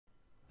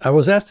I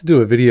was asked to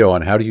do a video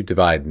on how do you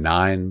divide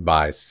 9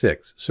 by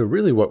 6. So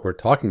really what we're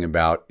talking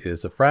about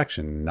is a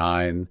fraction,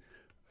 9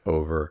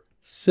 over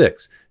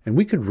 6. And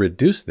we could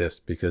reduce this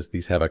because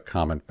these have a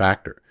common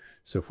factor.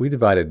 So if we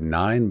divided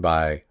 9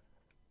 by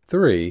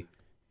 3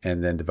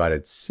 and then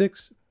divided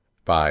 6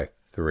 by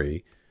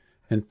 3,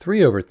 and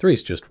 3 over 3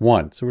 is just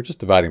 1. So we're just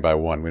dividing by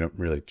 1. We don't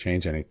really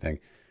change anything.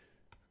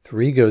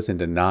 3 goes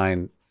into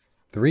 9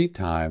 3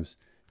 times,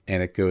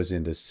 and it goes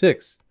into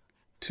 6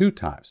 2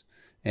 times.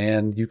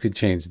 And you could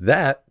change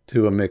that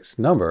to a mixed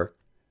number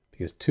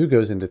because 2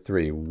 goes into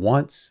 3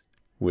 once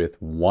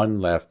with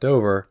 1 left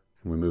over,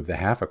 and we move the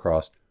half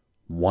across,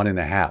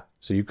 1.5.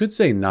 So you could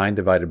say 9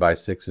 divided by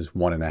 6 is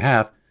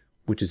 1.5,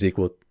 which is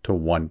equal to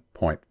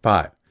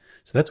 1.5.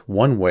 So that's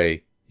one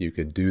way you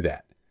could do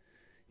that.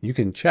 You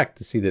can check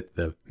to see that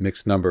the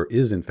mixed number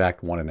is in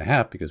fact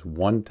 1.5 because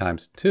 1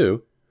 times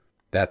 2,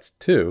 that's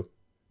 2.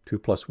 2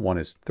 plus 1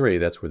 is 3.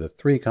 That's where the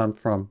 3 comes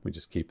from. We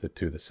just keep the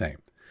 2 the same.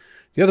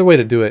 The other way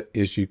to do it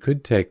is you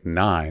could take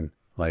 9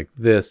 like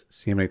this,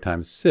 see how many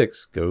times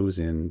 6 goes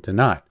into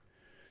 9.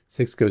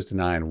 6 goes to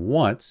 9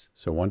 once,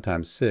 so 1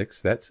 times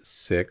 6, that's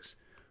 6.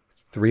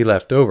 3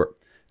 left over.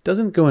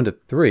 Doesn't go into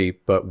 3,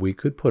 but we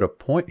could put a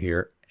point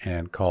here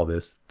and call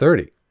this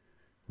 30.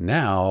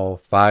 Now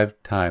 5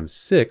 times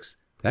 6,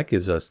 that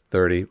gives us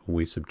 30.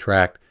 We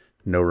subtract,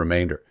 no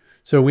remainder.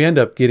 So we end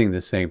up getting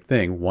the same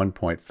thing,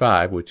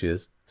 1.5, which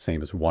is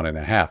same as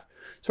 1.5.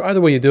 So either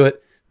way you do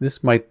it,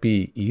 this might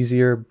be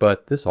easier,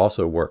 but this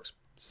also works.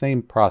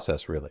 Same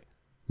process, really.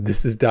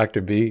 This is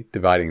Dr. B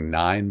dividing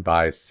 9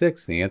 by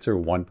 6. The answer,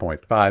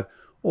 1.5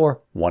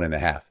 or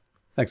 1.5.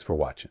 Thanks for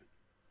watching.